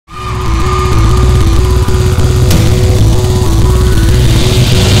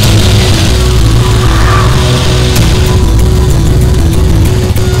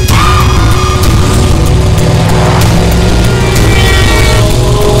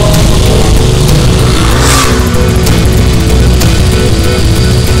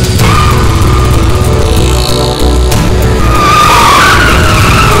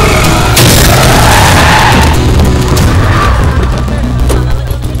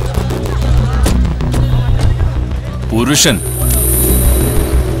പുരുഷൻ.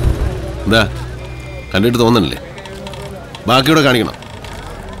 എന്താ കണ്ടിട്ട് തോന്നണില്ലേ? ബാക്കിയോടെ കാണിക്കണം.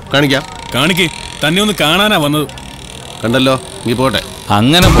 കാണിക്കാം. കാണിക്കേ. തന്നെ ഒന്ന് കാണാനാ വന്നത്. കണ്ടല്ലോ, നീ പോട്ടെ.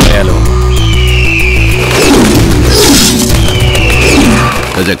 അങ്ങനെ പോയാലോ?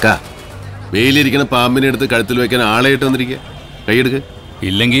 ചക്ക, വെയിലിരിക്കണ പാമ്പിനെ എടുത്ത് കഴുത്തിൽ വെക്കാൻ ആളെ ഇട്ട് വന്നിരിക്കുക. കൈയെടുക്ക്.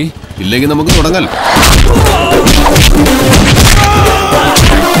 ഇല്ലെങ്കിൽ നമുക്ക് തുടങ്ങാലോ.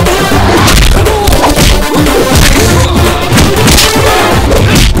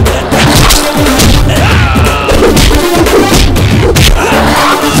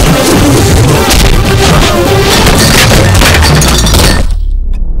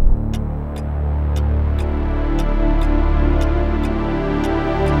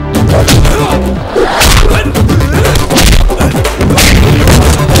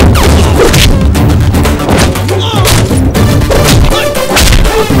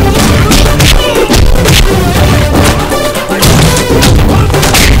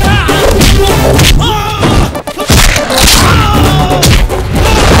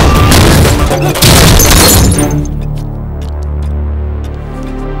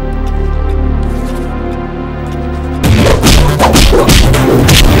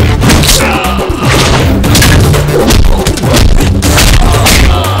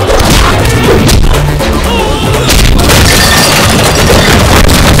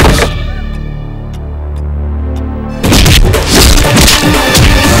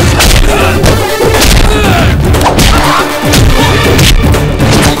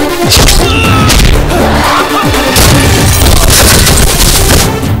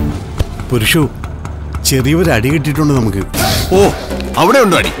 പുരുഷു, ചെറിയൊരു അടി കിട്ടിയിട്ടുണ്ട് നമുക്ക്. ഓ, അവിടെ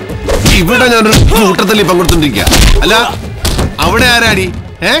ഉണ്ടോ അടി? ഇവിടെ ഞാനൊരു കൂട്ടത്തിൽ പങ്കെടുത്തോണ്ടിരിക്കുക. അല്ല, അവിടെ ആരാടി?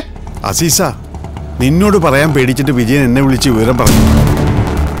 അസീസ, നിന്നോട് പറയാൻ പേടിച്ചിട്ട് വിജയൻ എന്നെ വിളിച്ച് വിവരം പറഞ്ഞു.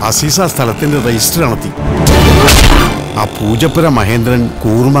 അസീസ സ്ഥലത്തിന്റെ രജിസ്റ്റർ നടത്തി. ആ പൂജപ്പുര മഹേന്ദ്രൻ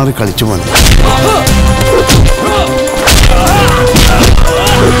കൂറുമാറി കളിച്ചു വന്നു.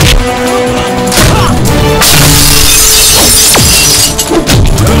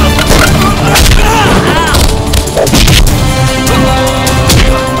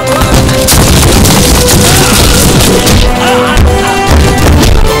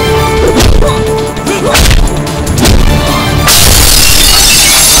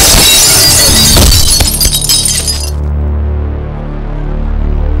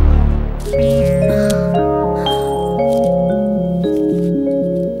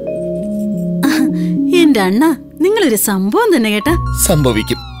 അണ്ണ, നിങ്ങളൊരു സംഭവം തന്നെ കേട്ടാ.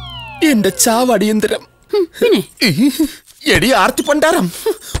 സംഭവിക്കും. എന്റെ ചാവടിയന്തരം. പിന്നെ എടി ആർത്തി പണ്ടാരം,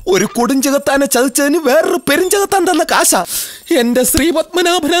 ഒരു കൊടുഞ്ചകത്താനെ ചതിച്ചതിന് വേറൊരു പെരുഞ്ചകത്താൻ തന്ന കാശ. എന്റെ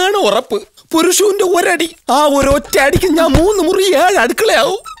ശ്രീപത്മനാഭനാണ് ഉറപ്പ്. പുരുഷന്റെ ഒരടി, ആ ഒരൊറ്റ അടിക്ക് ഞാൻ 3 മുറി 7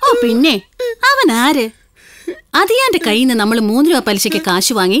 അടുക്കളയാവും. പിന്നെ അവൻ ആര്? അതിയാന്റെ കയ്യിൽ നിന്ന് നമ്മൾ 3 രൂപ പലിശയ്ക്ക്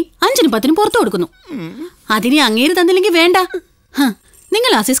കാശ് വാങ്ങി 5-നും 10-നും പുറത്തു കൊടുക്കുന്നു. അതിനെ അങ്ങേര് തന്നില്ലെങ്കിൽ വേണ്ട.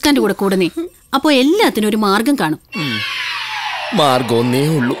 നിങ്ങൾ അസീസ് ഖാന്റെ കൂടെ കൂടുന്നേ. അപ്പോ എല്ലാത്തിനും ഒരു മാർഗം കാണും. മാർഗം ഒന്നേ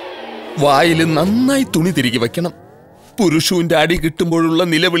ഉള്ളൂ. വായില് നന്നായി തുണി തിരികെ വെക്കണം. പുരുഷന്റെ അടി കിട്ടുമ്പോഴുള്ള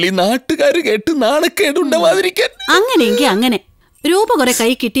നിലവിളി നാട്ടുകാര് കേട്ട് നാണക്കേടുണ്ടാവാതിരിക്കാൻ. അങ്ങനെയെങ്കിൽ അങ്ങനെ. രൂപ കുറെ കൈ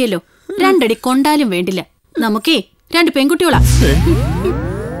കിട്ടിയല്ലോ, 2 അടി കൊണ്ടാലും വേണ്ടില്ല. നമുക്കേ 2 പെൺകുട്ടികളാ.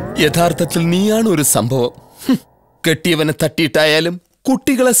 യഥാർത്ഥത്തിൽ നീയാണ് ഒരു സംഭവം. കെട്ടിയവനെ തട്ടിയിട്ടായാലും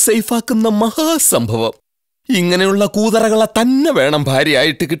കുട്ടികളെ സേഫാക്കുന്ന മഹാസംഭവം. ഇങ്ങനെയുള്ള കൂതറകളെ തന്നെ വേണം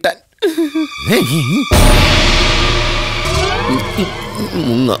ഭാര്യയായിട്ട് കിട്ടാൻ.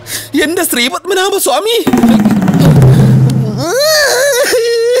 എന്റെ ശ്രീപത്മനാഭ സ്വാമി,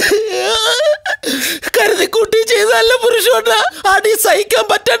 കരുതിക്കൂട്ടി ചെയ്തല്ല പുരുഷോട്ട. അടി സഹിക്കാൻ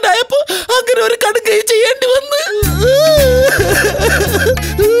പറ്റാണ്ടായപ്പോ അങ്ങനെ ഒരു കടുകൈ ചെയ്യേണ്ടി വന്ന്.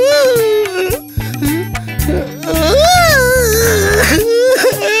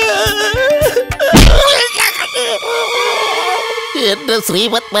 എന്റെ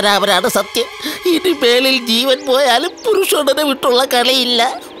ശ്രീപത്മനാഭനാണ് സത്യം. ഇനി മേലിൽ ജീവൻ പോയാലും പുരുഷോടനെ വിട്ടുള്ള കളിയില്ല.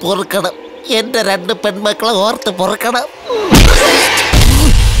 പൊറുക്കണം, എന്റെ 2 പെൺമക്കളെ ഓർത്ത് പൊറുക്കണം.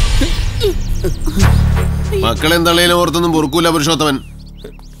 മക്കളെന്തളയിലും ഓർത്തൊന്നും പൊറുക്കൂല പുരുഷോത്തമൻ.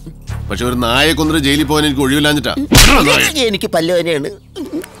 പക്ഷെ ഒരു നായെ കൊന്നിട്ട് ജയിലിൽ പോകാൻ എനിക്ക് ഒഴിവില്ലാഞ്ഞിട്ടാ. എനിക്ക് പല്ലുവനെയാണ്.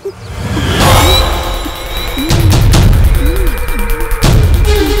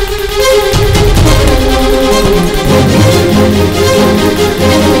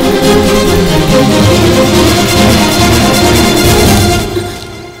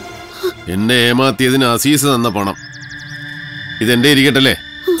 എന്നെ ഏമാത്തിയതിന് അസീസ് തന്ന പണം ഇതെന്റെ ഇരിക്കട്ടല്ലേ.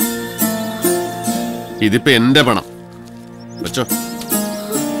 ഇതിപ്പോ എന്റെ പണം വെച്ചോ.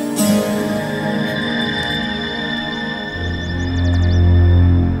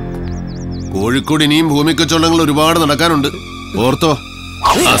 കോഴിക്കോട് ഇനിയും ഭൂമി കച്ചവടങ്ങൾ ഒരുപാട് നടക്കാനുണ്ട്. ഓർത്തോ,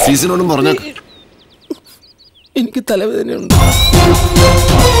 അസീസിനോടും പറഞ്ഞ. എനിക്ക് തലവേദനയുണ്ട്.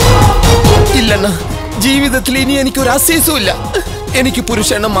 ഇല്ലെന്ന ജീവിതത്തിൽ ഇനി എനിക്കൊരു അസീസും ഇല്ല. എനിക്ക്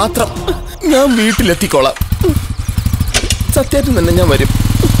പുരുഷെണ്ണം മാത്രം. ഞാൻ വീട്ടിലെത്തിക്കോളാം. സത്യമായിട്ടും തന്നെ ഞാൻ വരും.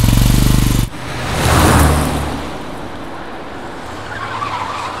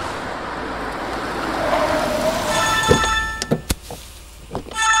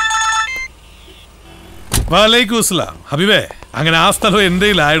 വലൈക്കുസ്ലാം ഹബീബേ. അങ്ങനെ ആ സ്ഥലം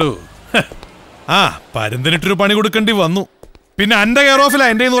എന്തെങ്കിലും ആയിടൂ. ആ പരുന്തിനിട്ടൊരു പണി കൊടുക്കേണ്ടി വന്നു. പിന്നെ എന്റെ കെയർ ഓഫിലാ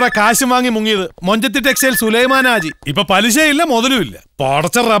എന്റെ കുറെ കാശും വാങ്ങി മുങ്ങിയത്. മൊഞ്ചത്തി ടെക്സ്റ്റൈൽ സുലൈമാനാജി. ഇപ്പൊ പലിശയില്ല മുതലുമില്ല.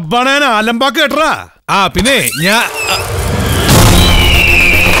 പൊടച്ച റബ്ബാണ് ആലമ്പാക്ക് കേട്ടറാ. ആ പിന്നെ ഞാൻ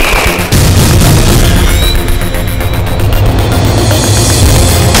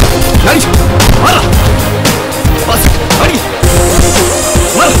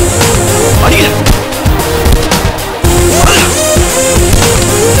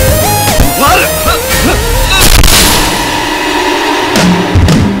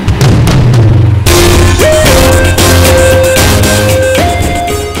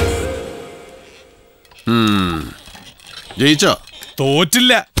ജയിച്ചോ?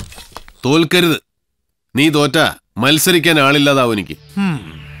 തോറ്റില്ല. തോൽക്കരുത്. നീ തോറ്റ മത്സരിക്കാൻ ആളില്ലാതാവും എനിക്ക്.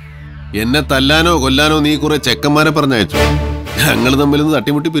 എന്നെ തല്ലാനോ കൊല്ലാനോ നീ കുറെ ചെക്കന്മാരെ പറഞ്ഞയച്ചു. ഞങ്ങൾ തമ്മിലൊന്ന്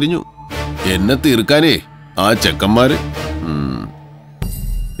തട്ടിമുട്ടി പിരിഞ്ഞു. എന്നെ തീർക്കാനേ ആ ചെക്കന്മാര്.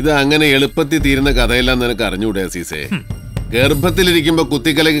 ഇത് അങ്ങനെ എളുപ്പത്തിൽ തീരുന്ന കഥയെല്ലാം നിനക്ക് അറിഞ്ഞൂടെ അസീസേ? ഗർഭത്തിലിരിക്കുമ്പോ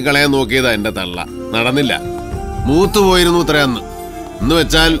കുത്തിക്കലക്ക് കളയാൻ നോക്കിയതാ എന്റെ തള്ള. നടന്നില്ല. മൂത്തുപോയിരുന്നു ഇത്രയന്ന്. എന്ന്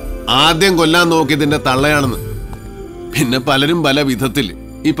വെച്ചാൽ ആദ്യം കൊല്ലാൻ നോക്കിയതിന്റെ തള്ളയാണെന്ന്. പിന്നെ പലരും പല വിധത്തിൽ.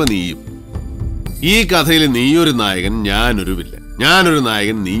 ഇപ്പൊ നീയും. ഈ കഥയിൽ നീയൊരു നായകൻ, ഞാനൊരു വില്ലൻ. ഞാനൊരു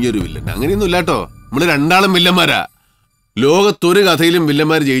നായകൻ, നീയൊരു വില്ലൻ. അങ്ങനെയൊന്നും ഇല്ലാട്ടോ. നമ്മള് രണ്ടാളും വില്ലന്മാരാ. ലോകത്തൊരു കഥയിലും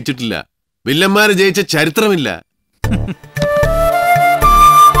വില്ലന്മാര് ജയിച്ചിട്ടില്ല. വില്ലന്മാര് ജയിച്ച ചരിത്രമില്ല.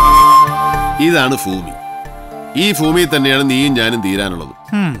 ഇതാണ് ഭൂമി. ഈ ഭൂമിയിൽ തന്നെയാണ് നീയും ഞാനും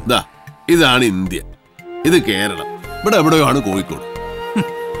തീരാനുള്ളത്. ഇതാണ് ഇന്ത്യ. ഇത് കേരളം. ഇവിടെ എവിടെയാണ് കോഴിക്കോട്.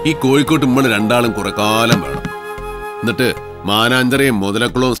 ഈ കോഴിക്കോട്ട് നമ്മൾ രണ്ടാളും കുറെ കാലം വേണം. എന്നിട്ട് മാനാഞ്ചിറയും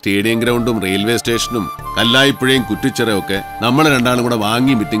മുതലക്കുളവും സ്റ്റേഡിയം ഗ്രൗണ്ടും റെയിൽവേ സ്റ്റേഷനും കല്ലായിപ്പുഴയും കുറ്റിച്ചിറയും ഒക്കെ നമ്മൾ രണ്ടാളും കൂടെ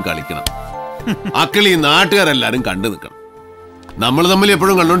വാങ്ങി വിറ്റും കളിക്കണം. അക്കളി നാട്ടുകാരെല്ലാരും കണ്ടു നിൽക്കണം. നമ്മൾ തമ്മിൽ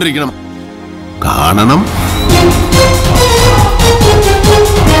എപ്പോഴും കണ്ടോണ്ടിരിക്കണം. കാണണം.